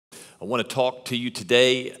I want to talk to you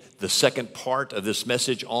today, the second part of this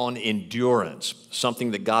message on endurance, something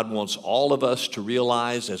that God wants all of us to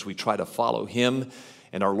realize as we try to follow Him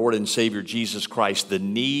and our Lord and Savior Jesus Christ, the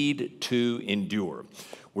need to endure.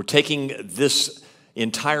 We're taking this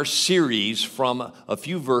entire series from a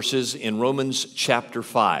few verses in Romans chapter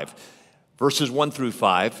 5, verses 1 through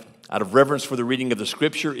 5. Out of reverence for the reading of the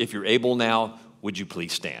Scripture, if you're able now, would you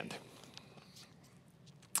please stand?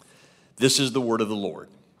 This is the word of the Lord.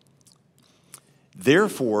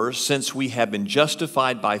 Therefore, since we have been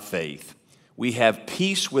justified by faith, we have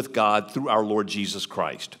peace with God through our Lord Jesus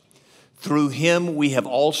Christ. Through Him we have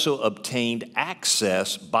also obtained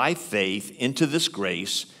access by faith into this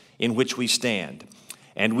grace in which we stand,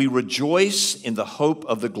 and we rejoice in the hope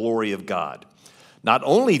of the glory of God. Not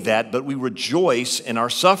only that, but we rejoice in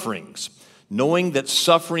our sufferings, knowing that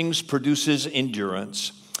sufferings produces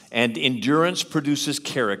endurance, and endurance produces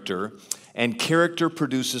character, and character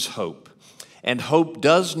produces hope. And hope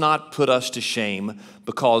does not put us to shame,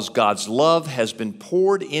 because God's love has been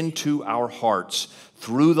poured into our hearts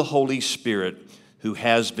through the Holy Spirit who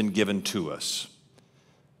has been given to us.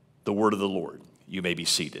 The word of the Lord. You may be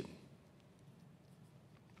seated.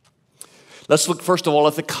 Let's look first of all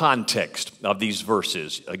at the context of these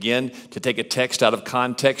verses. Again, to take a text out of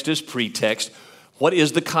context is pretext. What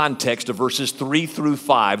is the context of verses 3 through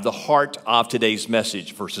 5, the heart of today's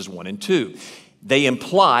message, verses 1 and 2? They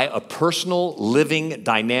imply a personal, living,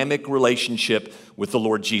 dynamic relationship with the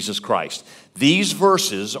Lord Jesus Christ. These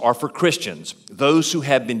verses are for Christians, those who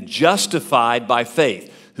have been justified by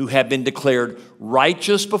faith, who have been declared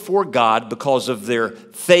righteous before God because of their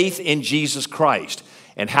faith in Jesus Christ.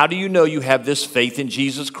 And how do you know you have this faith in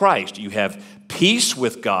Jesus Christ? You have peace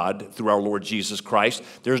with God through our Lord Jesus Christ.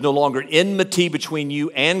 There's no longer enmity between you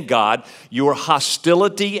and God. Your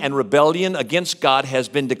hostility and rebellion against God has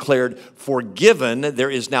been declared forgiven. There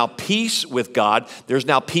is now peace with God. There's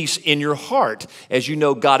now peace in your heart as you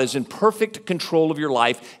know God is in perfect control of your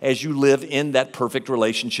life as you live in that perfect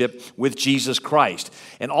relationship with Jesus Christ.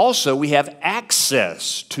 And also we have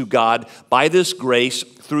access to God by this grace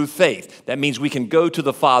through faith. That means we can go to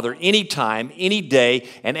the Father anytime, any day,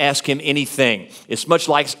 and ask Him anything. It's much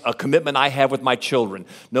like a commitment I have with my children.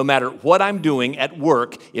 No matter what I'm doing at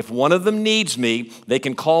work, if one of them needs me, they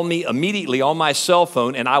can call me immediately on my cell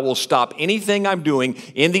phone, and I will stop anything I'm doing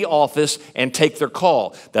in the office and take their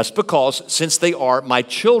call. That's because since they are my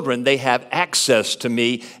children, they have access to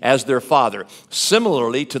me as their father.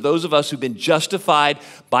 Similarly, to those of us who've been justified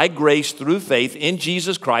by grace through faith in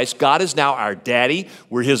Jesus Christ, God is now our daddy.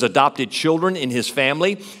 We're His adopted children in His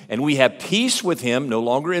family, and we have peace with Him, no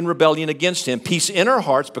longer in rebellion against Him, peace in our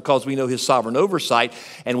hearts because we know His sovereign oversight,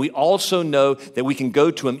 and we also know that we can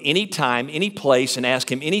go to Him anytime, any place, and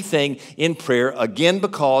ask Him anything in prayer, again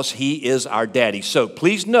because He is our daddy. So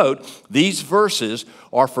please note, these verses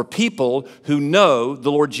are for people who know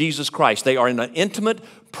the Lord Jesus Christ. They are in an intimate,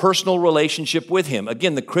 personal relationship with Him.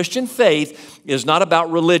 Again, the Christian faith is not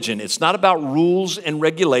about religion. It's not about rules and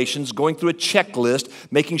regulations, going through a checklist,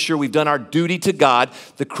 making sure we've done our duty to God.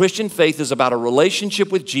 The Christian faith is about a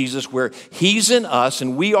relationship with Jesus where He's in us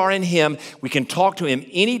and we are in Him. We can talk to Him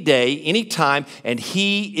any day, any time, and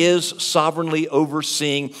He is sovereignly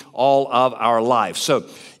overseeing all of our lives. So,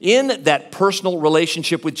 in that personal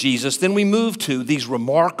relationship with Jesus, then we move to these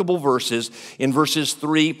remarkable verses in verses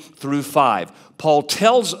 3 through 5. Paul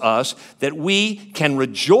tells us that we can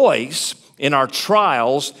rejoice in our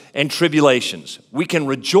trials and tribulations. We can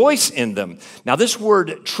rejoice in them. Now, this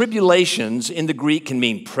word tribulations in the Greek can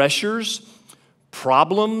mean pressures,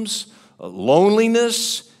 problems,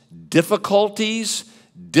 loneliness, difficulties,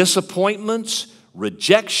 disappointments,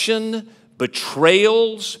 rejection,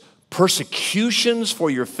 betrayals, persecutions for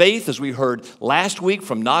your faith, as we heard last week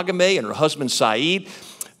from Nagame and her husband Saeed.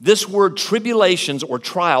 This word tribulations or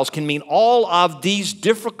trials can mean all of these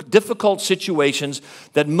difficult situations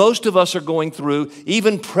that most of us are going through,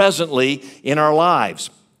 even presently in our lives.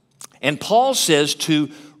 And Paul says to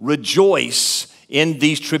rejoice in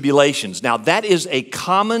these tribulations. Now, that is a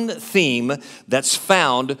common theme that's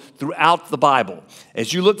found throughout the Bible.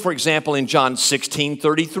 As you look, for example, in John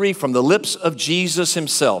 16:33, from the lips of Jesus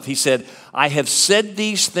Himself, He said, I have said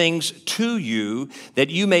these things to you that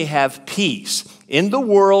you may have peace. In the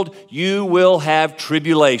world, you will have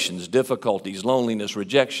tribulations, difficulties, loneliness,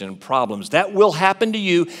 rejection, problems. That will happen to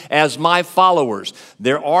you as my followers.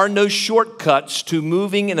 There are no shortcuts to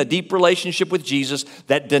moving in a deep relationship with Jesus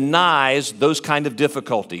that denies those kind of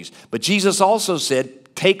difficulties. But Jesus also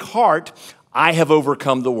said, take heart, I have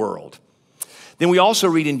overcome the world. Then we also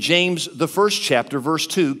read in James, the first chapter, verse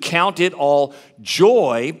 2, count it all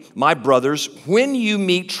joy, my brothers, when you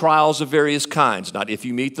meet trials of various kinds. Not if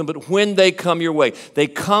you meet them, but when they come your way. They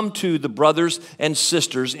come to the brothers and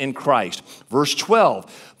sisters in Christ. Verse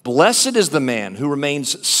 12, blessed is the man who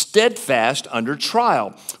remains steadfast under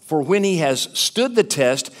trial, for when he has stood the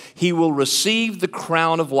test, he will receive the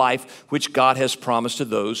crown of life which God has promised to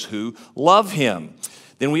those who love him.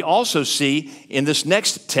 Then we also see in this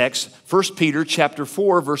next text, 1 Peter chapter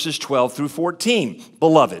 4, verses 12 through 14.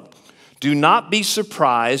 Beloved, do not be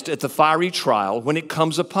surprised at the fiery trial when it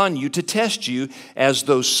comes upon you to test you as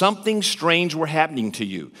though something strange were happening to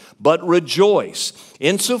you. But rejoice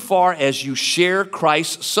insofar as you share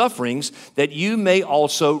Christ's sufferings, that you may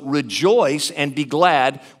also rejoice and be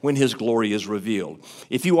glad when his glory is revealed.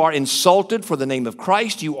 If you are insulted for the name of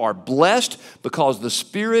Christ, you are blessed because the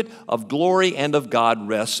Spirit of glory and of God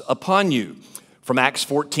rests upon you. From Acts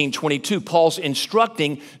 14:22, Paul's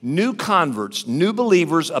instructing new converts, new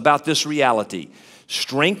believers about this reality,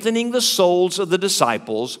 strengthening the souls of the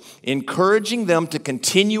disciples, encouraging them to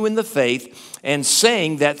continue in the faith, and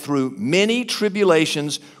saying that through many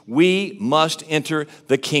tribulations we must enter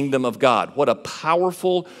the kingdom of God. What a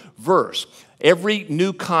powerful verse. Every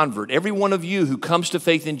new convert, every one of you who comes to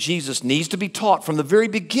faith in Jesus needs to be taught from the very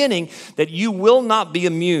beginning that you will not be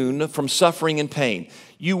immune from suffering and pain.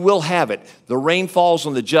 You will have it. The rain falls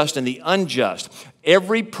on the just and the unjust.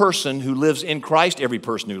 Every person who lives in Christ, every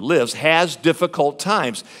person who lives, has difficult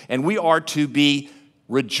times, and we are to be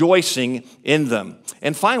rejoicing in them.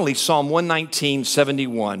 And finally, Psalm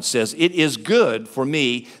 119:71 says, it is good for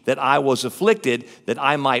me that I was afflicted, that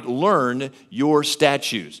I might learn your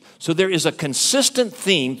statutes. So there is a consistent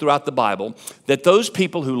theme throughout the Bible that those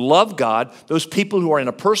people who love God, those people who are in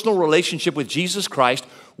a personal relationship with Jesus Christ,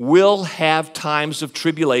 will have times of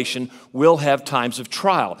tribulation, will have times of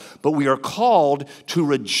trial. But we are called to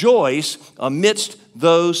rejoice amidst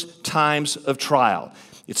those times of trial.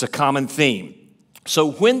 It's a common theme.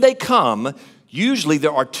 So when they come, usually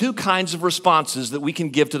there are two kinds of responses that we can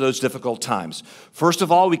give to those difficult times. First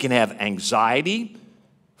of all, we can have anxiety,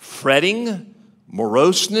 fretting,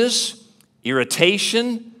 moroseness,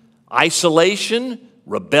 irritation, isolation,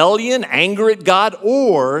 rebellion, anger at God,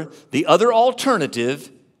 or the other alternative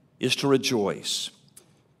is to rejoice.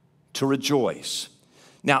 To rejoice.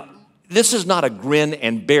 Now, this is not a grin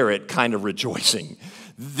and bear it kind of rejoicing.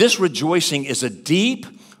 This rejoicing is a deep,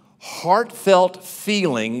 heartfelt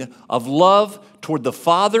feeling of love toward the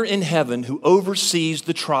Father in heaven who oversees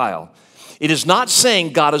the trial. It is not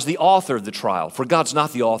saying God is the author of the trial, for God's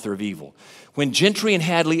not the author of evil. When Gentry and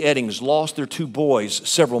Hadley Eddings lost their two boys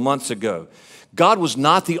several months ago, God was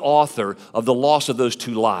not the author of the loss of those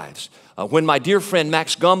two lives. When my dear friend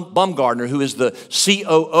Max Bumgardner, who is the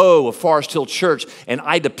COO of Forest Hill Church, and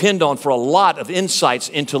I depend on for a lot of insights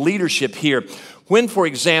into leadership here, when, for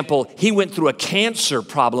example, he went through a cancer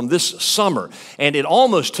problem this summer, and it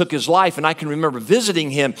almost took his life, and I can remember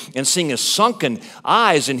visiting him and seeing his sunken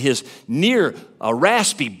eyes and his near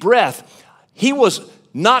raspy breath, he was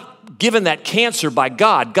not given that cancer by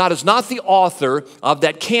God. God is not the author of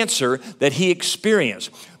that cancer that he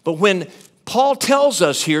experienced. But when Paul tells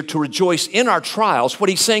us here to rejoice in our trials, what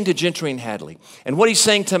he's saying to Gentry and Hadley, and what he's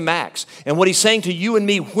saying to Max, and what he's saying to you and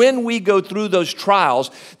me when we go through those trials,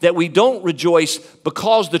 that we don't rejoice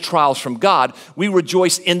because the trial's from God. We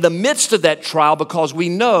rejoice in the midst of that trial because we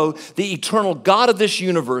know the eternal God of this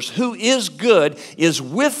universe, who is good, is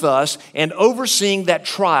with us and overseeing that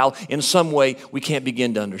trial in some way we can't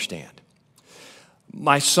begin to understand.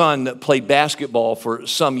 My son played basketball for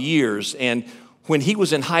some years, and when he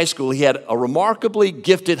was in high school, he had a remarkably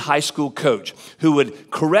gifted high school coach who would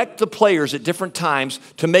correct the players at different times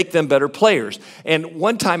to make them better players. And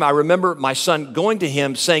one time I remember my son going to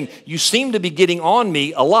him saying, "You seem to be getting on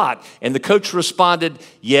me a lot." And the coach responded,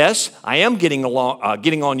 "Yes, I am getting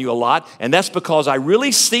on you a lot, and that's because I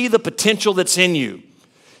really see the potential that's in you."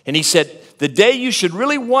 And he said, "The day you should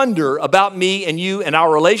really wonder about me and you and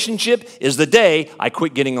our relationship is the day I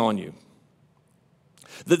quit getting on you.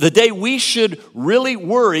 The day we should really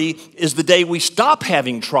worry is the day we stop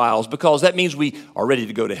having trials, because that means we are ready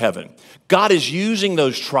to go to heaven." God is using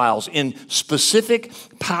those trials in specific,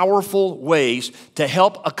 powerful ways to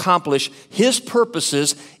help accomplish His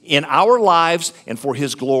purposes in our lives and for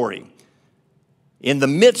His glory. In the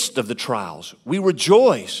midst of the trials, we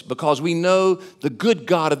rejoice because we know the good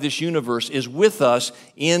God of this universe is with us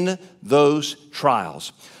in those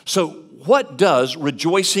trials. So, what does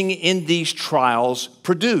rejoicing in these trials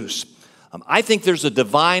produce? I think there's a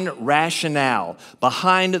divine rationale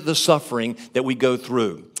behind the suffering that we go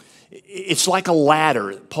through. It's like a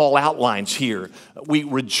ladder Paul outlines here. We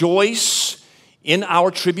rejoice in our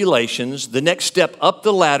tribulations, the next step up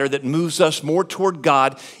the ladder that moves us more toward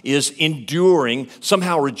God is enduring.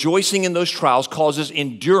 Somehow rejoicing in those trials causes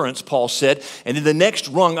endurance, Paul said. And then the next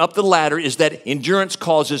rung up the ladder is that endurance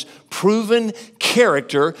causes proven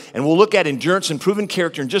character. And we'll look at endurance and proven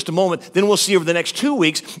character in just a moment. Then we'll see over the next 2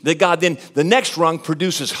 weeks that God then, the next rung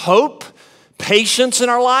produces hope, patience in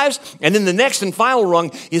our lives. And then the next and final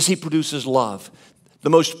rung is he produces love. The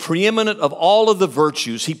most preeminent of all of the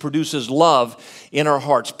virtues, he produces love in our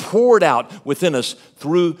hearts, poured out within us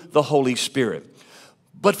through the Holy Spirit.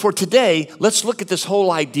 But for today, let's look at this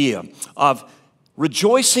whole idea of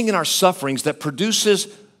rejoicing in our sufferings that produces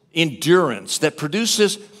endurance, that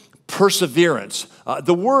produces perseverance.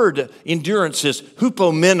 The word endurance is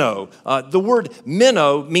hupomeno. The word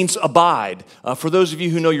meno means abide. For those of you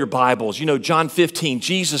who know your Bibles, you know John 15,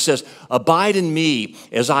 Jesus says, abide in me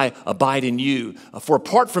as I abide in you. For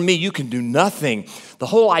apart from me, you can do nothing. The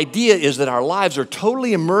whole idea is that our lives are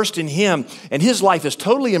totally immersed in him, and his life is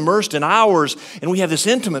totally immersed in ours, and we have this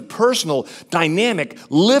intimate, personal, dynamic,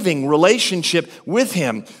 living relationship with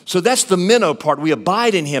him. So that's the meno part. We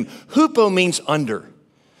abide in him. Hupo means under.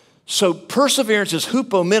 So perseverance is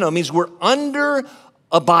hupomeno, means we're under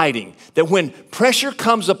abiding. That when pressure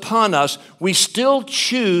comes upon us, we still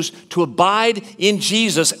choose to abide in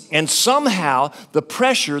Jesus. And somehow the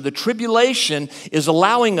pressure, the tribulation is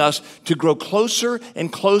allowing us to grow closer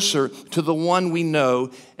and closer to the one we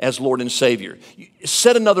know as Lord and Savior.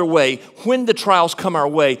 Said another way, when the trials come our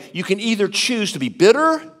way, you can either choose to be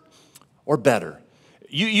bitter or better.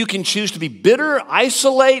 You can choose to be bitter,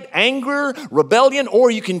 isolate, anger, rebellion,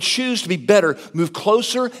 or you can choose to be better, move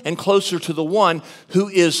closer and closer to the one who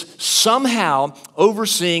is somehow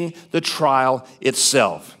overseeing the trial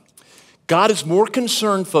itself. God is more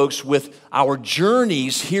concerned, folks, with our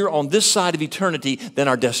journeys here on this side of eternity than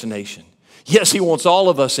our destination. Yes, he wants all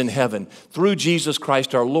of us in heaven through Jesus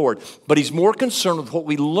Christ our Lord, but he's more concerned with what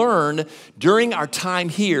we learn during our time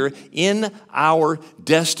here in our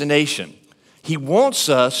destination. He wants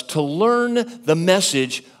us to learn the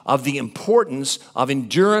message of the importance of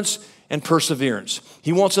endurance and perseverance.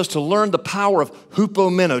 He wants us to learn the power of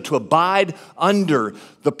hupomeno, to abide under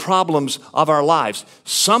the problems of our lives.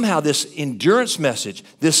 Somehow this endurance message,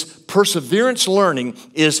 this perseverance learning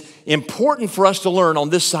is important for us to learn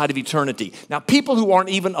on this side of eternity. Now, people who aren't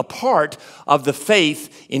even a part of the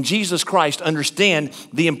faith in Jesus Christ understand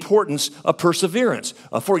the importance of perseverance.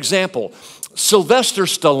 For example, Sylvester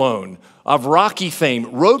Stallone of Rocky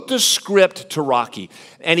fame wrote the script to Rocky,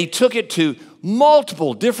 and he took it to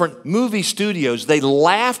multiple different movie studios. They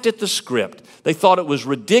laughed at the script. They thought it was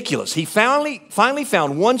ridiculous. He finally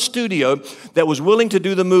found one studio that was willing to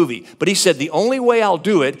do the movie, but he said, the only way I'll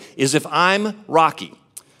do it is if I'm Rocky.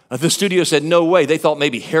 The studio said, no way. They thought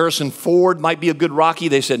maybe Harrison Ford might be a good Rocky.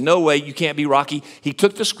 They said, no way, you can't be Rocky. He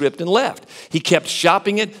took the script and left. He kept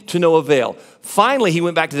shopping it to no avail. Finally, he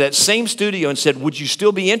went back to that same studio and said, would you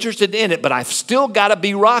still be interested in it? But I've still got to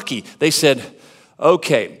be Rocky. They said,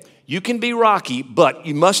 okay, you can be Rocky, but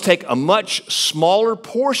you must take a much smaller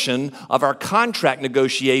portion of our contract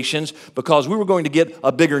negotiations because we were going to get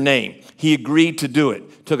a bigger name. He agreed to do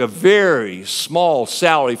it. Took a very small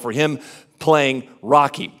salary for him playing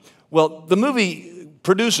Rocky. Well, the movie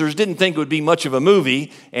producers didn't think it would be much of a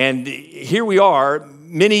movie, and here we are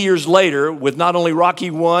many years later with not only Rocky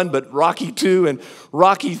 1, but Rocky 2 and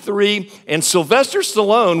Rocky 3, and Sylvester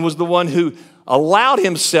Stallone was the one who allowed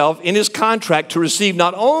himself in his contract to receive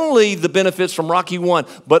not only the benefits from Rocky 1,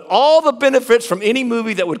 but all the benefits from any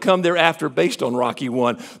movie that would come thereafter based on Rocky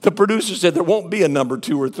 1. The producer said there won't be a number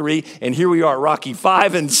 2 or 3, and here we are, Rocky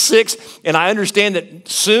 5 and 6, and I understand that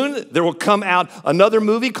soon there will come out another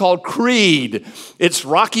movie called Creed. It's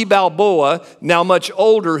Rocky Balboa, now much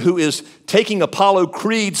older, who is taking Apollo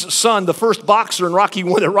Creed's son, the first boxer in Rocky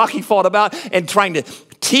 1 that Rocky fought about, and trying to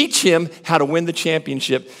teach him how to win the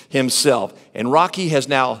championship himself. And Rocky has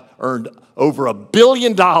now earned over $1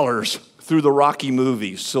 billion through the Rocky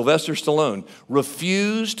movies. Sylvester Stallone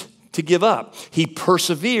refused to give up. He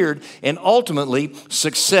persevered, and ultimately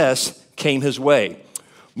success came his way.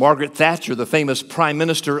 Margaret Thatcher, the famous Prime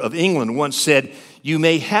Minister of England, once said, "You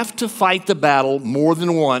may have to fight the battle more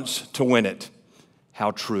than once to win it."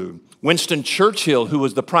 How true. Winston Churchill, who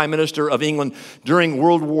was the Prime Minister of England during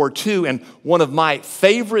World War II and one of my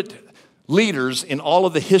favorite leaders in all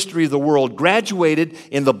of the history of the world, graduated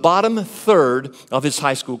in the bottom third of his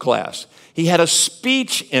high school class. He had a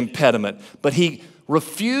speech impediment, but he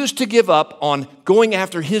refused to give up on going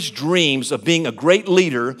after his dreams of being a great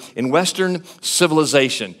leader in Western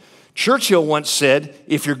civilization. Churchill once said,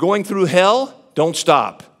 "If you're going through hell, don't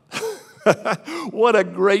stop." What a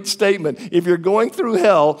great statement. If you're going through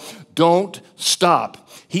hell, don't stop.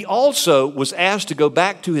 He also was asked to go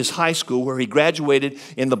back to his high school where he graduated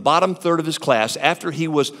in the bottom third of his class after he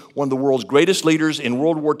was one of the world's greatest leaders in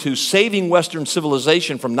World War II, saving Western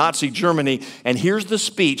civilization from Nazi Germany. And here's the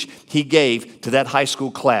speech he gave to that high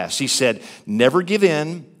school class. He said, "Never give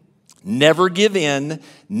in, never give in,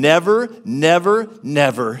 never, never,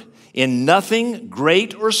 never. In nothing,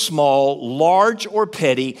 great or small, large or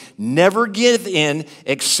petty, never give in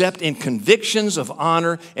except in convictions of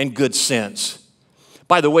honor and good sense."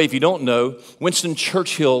 By the way, if you don't know, Winston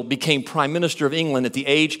Churchill became Prime Minister of England at the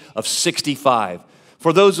age of 65.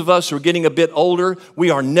 For those of us who are getting a bit older, we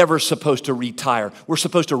are never supposed to retire. We're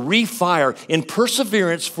supposed to refire in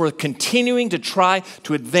perseverance for continuing to try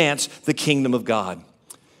to advance the kingdom of God.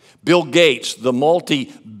 Bill Gates, the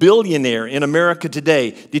multi-billionaire in America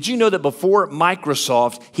today, did you know that before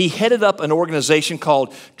Microsoft, he headed up an organization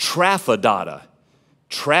called Trafadata?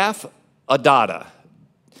 Trafadata.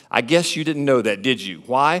 I guess you didn't know that, did you?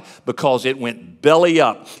 Why? Because it went belly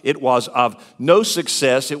up. It was of no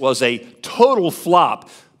success. It was a total flop,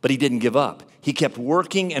 but he didn't give up. He kept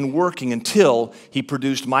working and working until he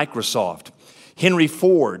produced Microsoft. Henry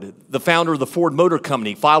Ford, the founder of the Ford Motor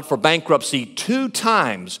Company, filed for bankruptcy 2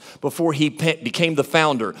 times before he became the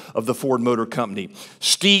founder of the Ford Motor Company.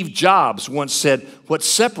 Steve Jobs once said, "What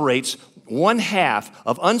separates 1/2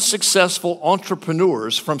 of unsuccessful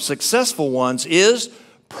entrepreneurs from successful ones is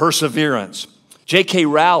perseverance." J.K.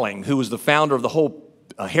 Rowling, who was the founder of the whole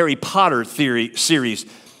Harry Potter series,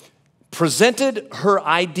 presented her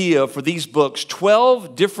idea for these books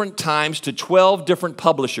 12 different times to 12 different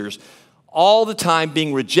publishers, all the time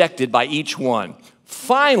being rejected by each one.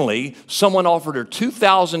 Finally, someone offered her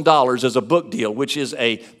 $2,000 as a book deal, which is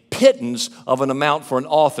a pittance of an amount for an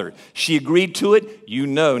author. She agreed to it. You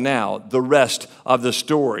know now the rest of the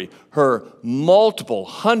story. Her multiple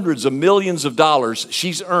hundreds of millions of dollars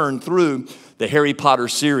she's earned through the Harry Potter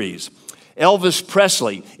series. Elvis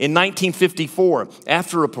Presley in 1954,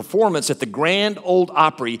 after a performance at the Grand Ole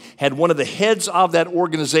Opry, had one of the heads of that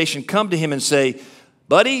organization come to him and say,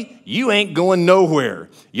 "Buddy, you ain't going nowhere.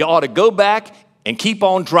 You ought to go back and keep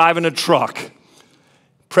on driving a truck."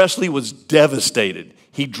 Presley was devastated.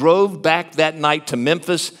 He drove back that night to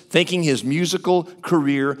Memphis thinking his musical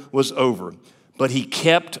career was over, but he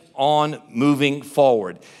kept on moving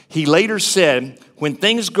forward. He later said, "When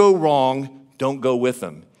things go wrong, don't go with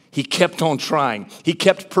them." He kept on trying. He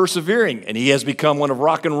kept persevering, and he has become one of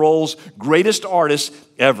rock and roll's greatest artists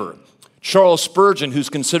ever. Charles Spurgeon, who's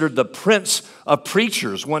considered the prince of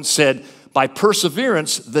preachers, once said, "By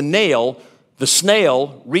perseverance, the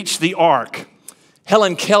snail reached the ark."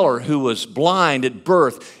 Helen Keller, who was blind at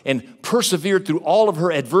birth and persevered through all of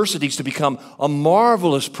her adversities to become a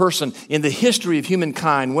marvelous person in the history of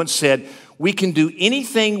humankind, once said, "We can do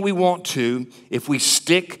anything we want to if we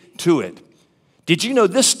stick to it." Did you know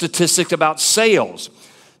this statistic about sales?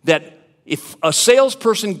 That if a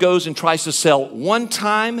salesperson goes and tries to sell one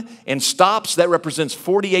time and stops, that represents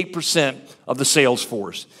 48% of the sales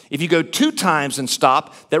force. If you go 2 times and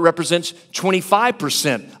stop, that represents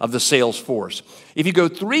 25% of the sales force. If you go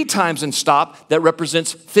 3 times and stop, that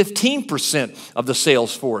represents 15% of the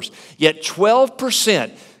sales force. Yet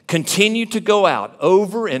 12% continue to go out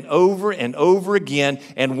over and over and over again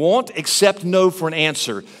and won't accept no for an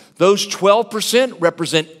answer. Those 12%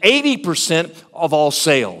 represent 80% of all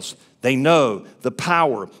sales. They know the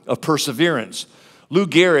power of perseverance. Lou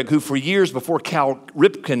Gehrig, who for years before Cal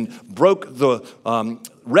Ripken broke the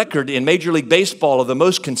record in Major League Baseball of the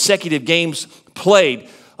most consecutive games played,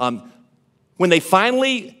 when they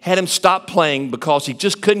finally had him stop playing because he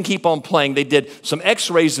just couldn't keep on playing, they did some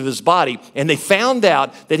x-rays of his body, and they found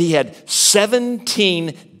out that he had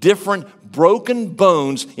 17 different broken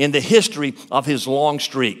bones in the history of his long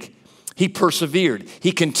streak. He persevered.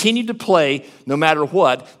 He continued to play no matter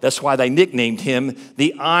what. That's why they nicknamed him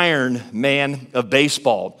the Iron Man of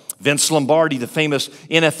baseball. Vince Lombardi, the famous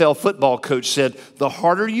NFL football coach, said, "The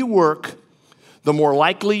harder you work, the more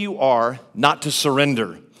likely you are not to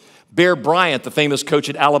surrender." Bear Bryant, the famous coach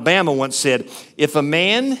at Alabama, once said, "If a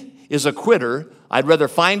man is a quitter, I'd rather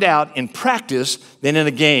find out in practice than in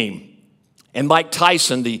a game." And Mike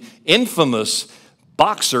Tyson, the infamous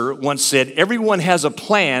boxer, once said, "Everyone has a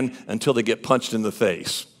plan until they get punched in the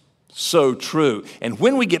face." So true. And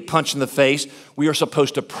when we get punched in the face, we are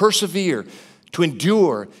supposed to persevere, to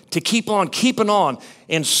endure, to keep on keeping on.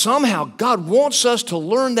 And somehow God wants us to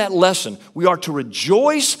learn that lesson. We are to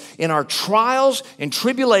rejoice in our trials and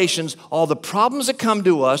tribulations, all the problems that come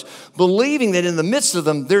to us, believing that in the midst of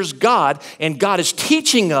them, there's God, and God is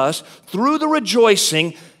teaching us through the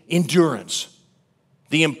rejoicing endurance.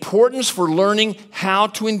 The importance for learning how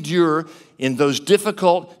to endure in those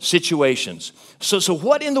difficult situations. So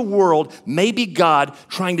what in the world may be God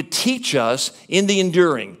trying to teach us in the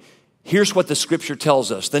enduring? Here's what the scripture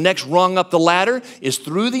tells us. The next rung up the ladder is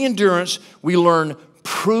through the endurance, we learn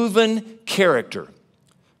proven character.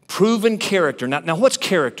 Proven character. Now what's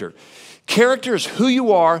character? Character is who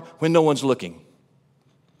you are when no one's looking.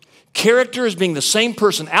 Character is being the same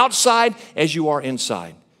person outside as you are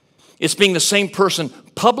inside. It's being the same person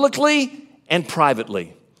publicly and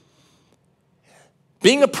privately.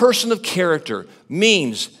 Being a person of character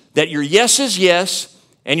means that your yes is yes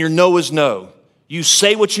and your no is no. You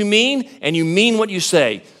say what you mean and you mean what you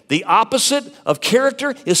say. The opposite of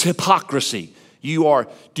character is hypocrisy. You are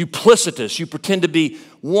duplicitous. You pretend to be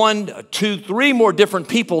 1, 2, 3 more different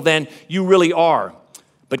people than you really are.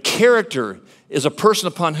 But character is a person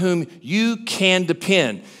upon whom you can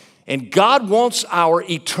depend. And God wants our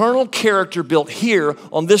eternal character built here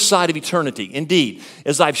on this side of eternity. Indeed,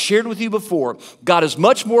 as I've shared with you before, God is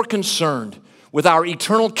much more concerned with our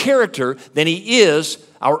eternal character than He is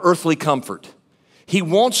our earthly comfort. He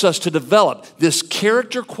wants us to develop this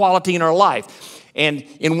character quality in our life. And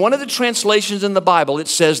in one of the translations in the Bible, it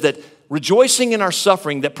says that rejoicing in our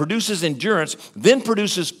suffering that produces endurance then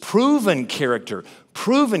produces proven character.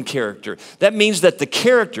 Proven character. That means that the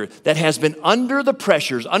character that has been under the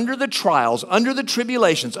pressures, under the trials, under the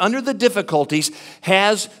tribulations, under the difficulties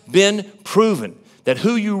has been proven. That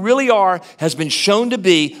who you really are has been shown to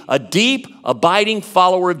be a deep, abiding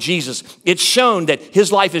follower of Jesus. It's shown that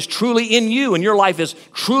His life is truly in you and your life is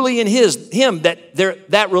truly in Him,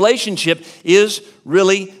 that relationship is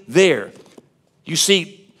really there. You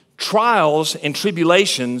see, trials and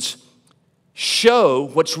tribulations show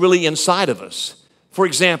what's really inside of us. For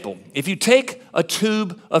example, if you take a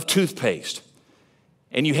tube of toothpaste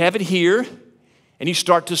and you have it here and you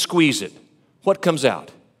start to squeeze it, what comes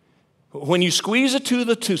out? When you squeeze a tube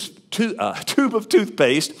of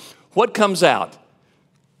toothpaste, what comes out?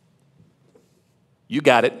 You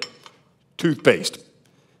got it, toothpaste.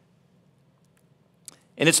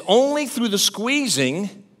 And it's only through the squeezing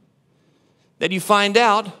that you find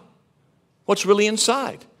out what's really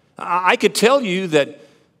inside. I could tell you that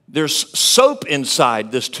there's soap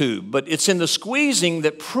inside this tube, but it's in the squeezing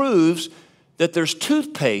that proves that there's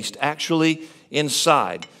toothpaste actually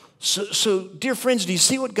inside. So, dear friends, do you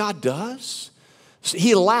see what God does?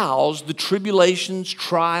 He allows the tribulations,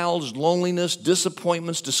 trials, loneliness,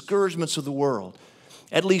 disappointments, discouragements of the world,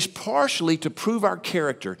 at least partially to prove our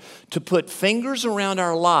character, to put fingers around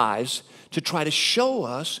our lives to try to show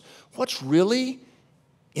us what's really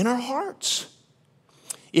in our hearts.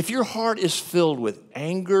 If your heart is filled with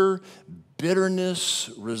anger,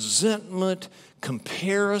 bitterness, resentment,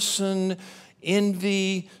 comparison,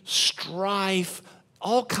 envy, strife,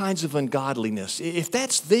 all kinds of ungodliness, if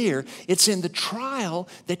that's there, it's in the trial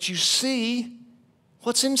that you see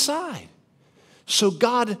what's inside. So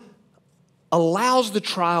God allows the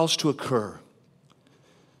trials to occur.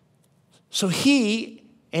 So He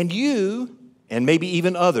and you, and maybe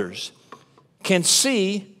even others, can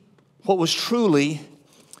see what was truly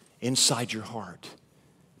inside your heart.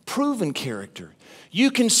 Proven character.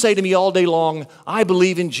 You can say to me all day long, I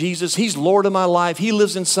believe in Jesus. He's Lord of my life. He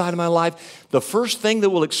lives inside of my life. The first thing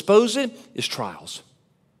that will expose it is trials,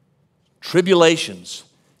 tribulations,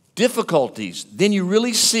 difficulties. Then you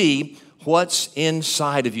really see what's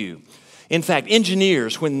inside of you. In fact,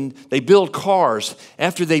 engineers, when they build cars,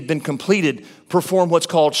 after they've been completed, perform what's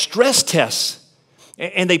called stress tests.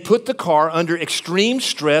 And they put the car under extreme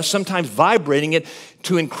stress, sometimes vibrating it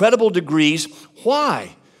to incredible degrees.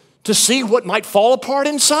 Why? To see what might fall apart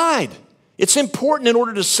inside. It's important in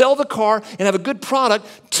order to sell the car and have a good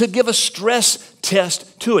product to give a stress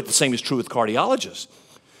test to it. The same is true with cardiologists.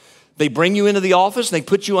 They bring you into the office and they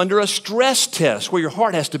put you under a stress test where your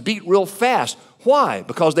heart has to beat real fast. Why?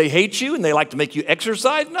 Because they hate you and they like to make you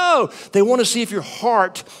exercise? No, they want to see if your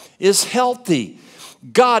heart is healthy.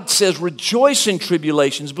 God says, rejoice in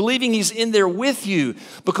tribulations, believing He's in there with you,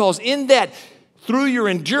 because in that, through your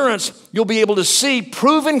endurance, you'll be able to see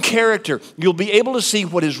proven character. You'll be able to see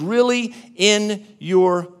what is really in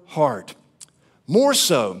your heart. More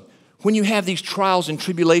so, when you have these trials and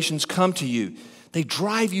tribulations come to you, they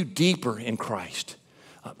drive you deeper in Christ.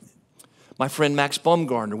 My friend Max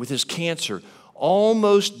Baumgartner, with his cancer,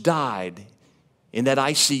 almost died in that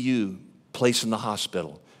ICU place in the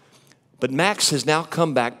hospital. But Max has now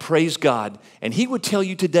come back, praise God, and he would tell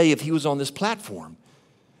you today, if he was on this platform,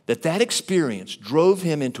 that experience drove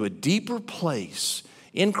him into a deeper place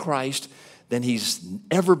in Christ than he's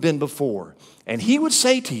ever been before. And he would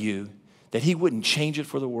say to you that he wouldn't change it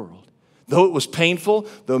for the world. Though it was painful,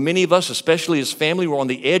 though many of us, especially his family, were on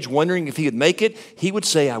the edge wondering if he would make it, he would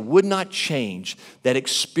say, I would not change that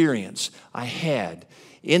experience I had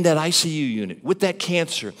in that ICU unit with that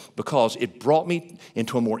cancer because it brought me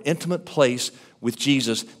into a more intimate place with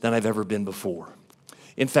Jesus than I've ever been before.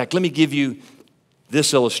 In fact, let me give you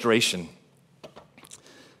this illustration.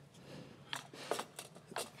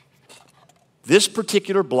 This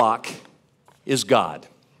particular block is God.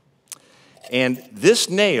 And this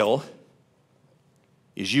nail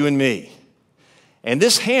is you and me. And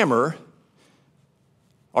this hammer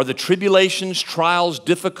are the tribulations, trials,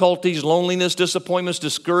 difficulties, loneliness, disappointments,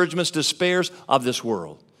 discouragements, despairs of this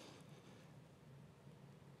world.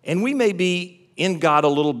 And we may be in God a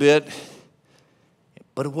little bit,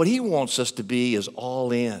 but what he wants us to be is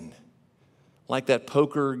all in. Like that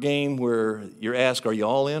poker game where you're asked, are you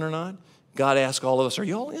all in or not? God asks all of us, are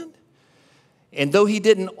you all in? And though he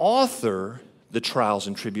didn't author the trials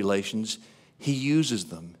and tribulations, he uses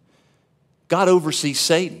them. God oversees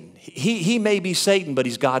Satan. He may be Satan, but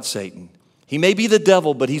he's God's Satan. He may be the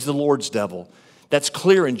devil, but he's the Lord's devil. That's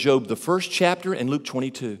clear in Job, the 1st chapter, and Luke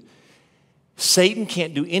 22. Satan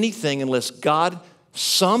can't do anything unless God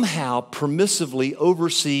somehow permissively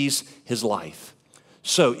oversees his life.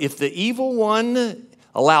 So if the evil one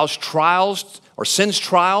allows trials or sends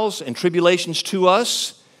trials and tribulations to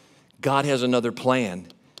us, God has another plan.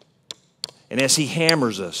 And as he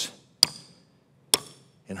hammers us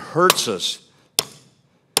and hurts us,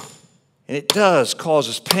 and it does cause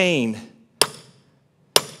us pain,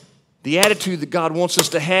 the attitude that God wants us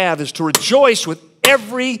to have is to rejoice with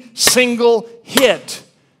every single hit.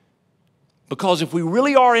 Because if we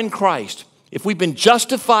really are in Christ, if we've been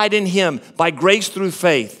justified in him by grace through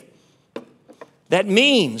faith, that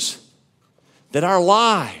means that our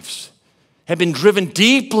lives have been driven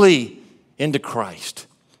deeply into Christ.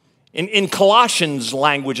 In Colossians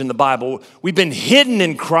language in the Bible, we've been hidden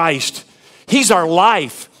in Christ. He's our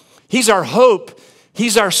life. He's our hope.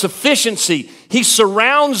 He's our sufficiency. He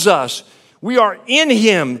surrounds us. We are in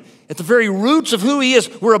him at the very roots of who he is.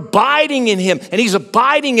 We're abiding in him, and he's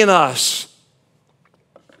abiding in us.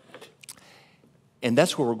 And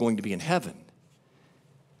that's where we're going to be in heaven.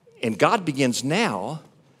 And God begins now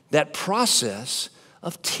that process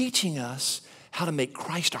of teaching us how to make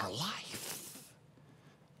Christ our life.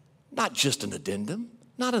 Not just an addendum,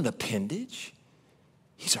 not an appendage.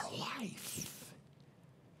 He's our life.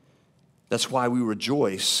 That's why we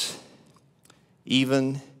rejoice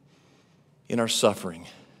even in our suffering.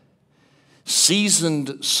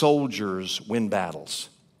 Seasoned soldiers win battles.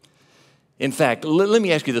 In fact, let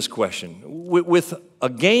me ask you this question. With a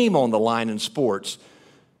game on the line in sports,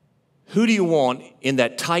 who do you want in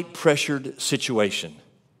that tight, pressured situation?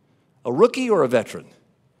 A rookie or a veteran?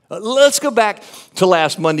 Let's go back to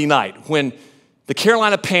last Monday night when the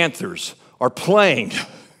Carolina Panthers are playing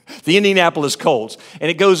the Indianapolis Colts,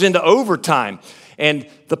 and it goes into overtime. And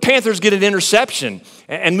the Panthers get an interception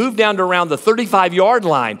and move down to around the 35-yard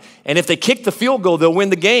line. And if they kick the field goal, they'll win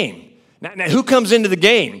the game. Now, who comes into the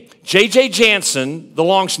game? J.J. Jansen, the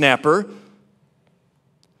long snapper,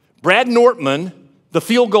 Brad Nortman, the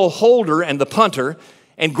field goal holder and the punter,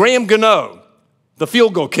 and Graham Gano, the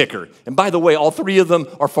field goal kicker. And by the way, all three of them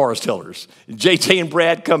are Forest Hillers. J.J. and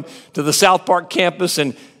Brad come to the South Park campus,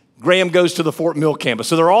 and Graham goes to the Fort Mill campus.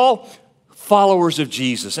 So they're all followers of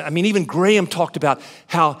Jesus. I mean, even Graham talked about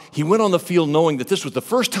how he went on the field knowing that this was the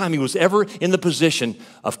first time he was ever in the position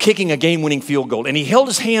of kicking a game-winning field goal. And he held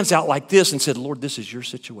his hands out like this and said, Lord, this is your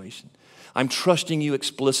situation. I'm trusting you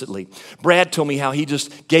explicitly. Brad told me how he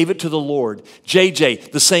just gave it to the Lord.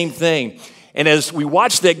 JJ, the same thing. And as we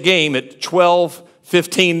watched that game at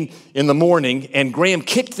 12:15 in the morning, and Graham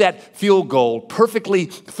kicked that field goal perfectly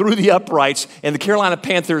through the uprights, and the Carolina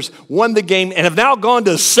Panthers won the game and have now gone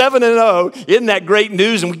to 7-0. Isn't that great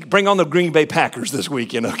news? And we bring on the Green Bay Packers this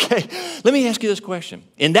weekend, okay? Let me ask you this question.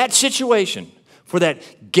 In that situation, for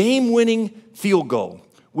that game-winning field goal,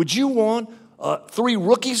 would you want 3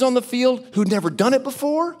 rookies on the field who'd never done it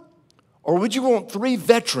before? Or would you want 3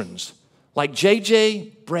 veterans like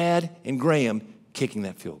JJ, Brad, and Graham kicking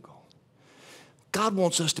that field goal? God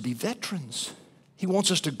wants us to be veterans. He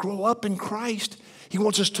wants us to grow up in Christ. He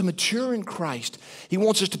wants us to mature in Christ. He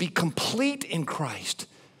wants us to be complete in Christ.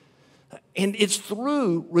 And it's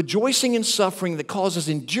through rejoicing in suffering that causes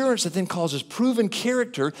endurance, that then causes proven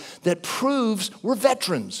character, that proves we're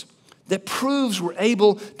veterans, that proves we're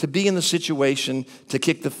able to be in the situation to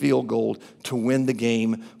kick the field goal, to win the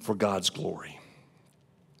game for God's glory.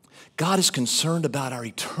 God is concerned about our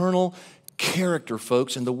eternal character,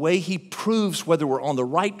 folks, and the way he proves whether we're on the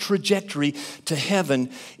right trajectory to heaven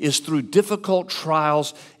is through difficult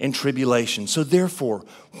trials and tribulations. So therefore,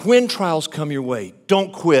 when trials come your way,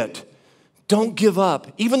 don't quit. Don't give up.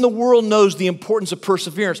 Even the world knows the importance of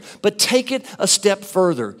perseverance, but take it a step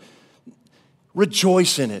further.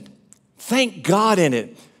 Rejoice in it. Thank God in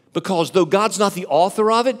it, because though God's not the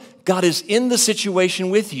author of it, God is in the situation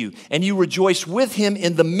with you, and you rejoice with him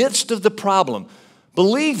in the midst of the problem,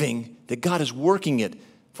 believing that God is working it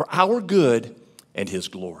for our good and his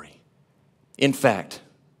glory. In fact,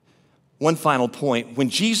 one final point, when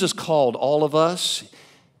Jesus called all of us,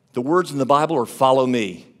 the words in the Bible are follow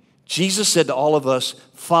me. Jesus said to all of us,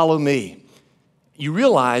 follow me. You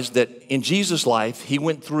realize that in Jesus' life, he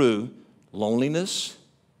went through loneliness,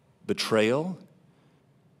 betrayal,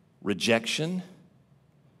 rejection,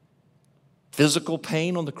 physical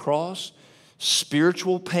pain on the cross,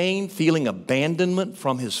 spiritual pain, feeling abandonment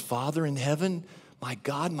from his Father in heaven. My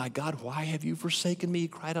God, why have you forsaken me? He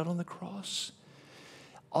cried out on the cross.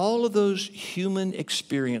 All of those human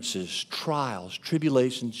experiences, trials,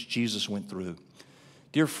 tribulations Jesus went through.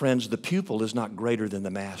 Dear friends, the pupil is not greater than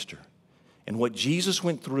the master. And what Jesus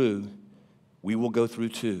went through, we will go through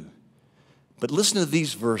too. But listen to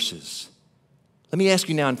these verses. Let me ask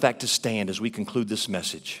you now, in fact, to stand as we conclude this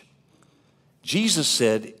message. Jesus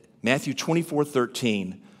said, Matthew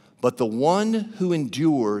 24:13, but the one who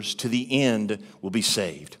endures to the end will be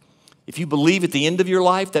saved. If you believe at the end of your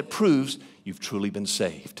life, that proves you've truly been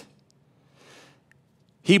saved.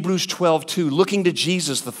 Hebrews 12:2, looking to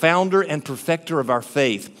Jesus, the founder and perfecter of our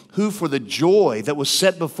faith, who for the joy that was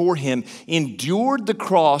set before him endured the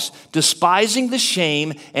cross, despising the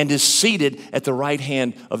shame, and is seated at the right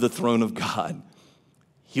hand of the throne of God.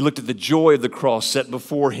 He looked at the joy of the cross set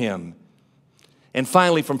before him. And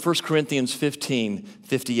finally, from 1 Corinthians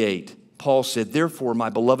 15:58, Paul said, therefore, my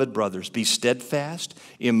beloved brothers, be steadfast,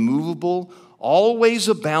 immovable, always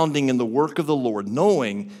abounding in the work of the Lord,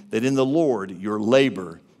 knowing that in the Lord your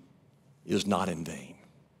labor is not in vain.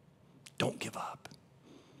 Don't give up.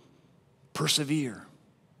 Persevere.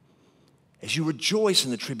 As you rejoice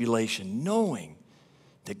in the tribulation, knowing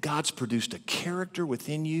that God's produced a character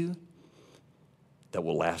within you that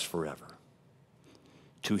will last forever.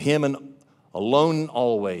 To him and alone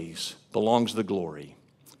always belongs the glory.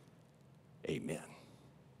 Amen.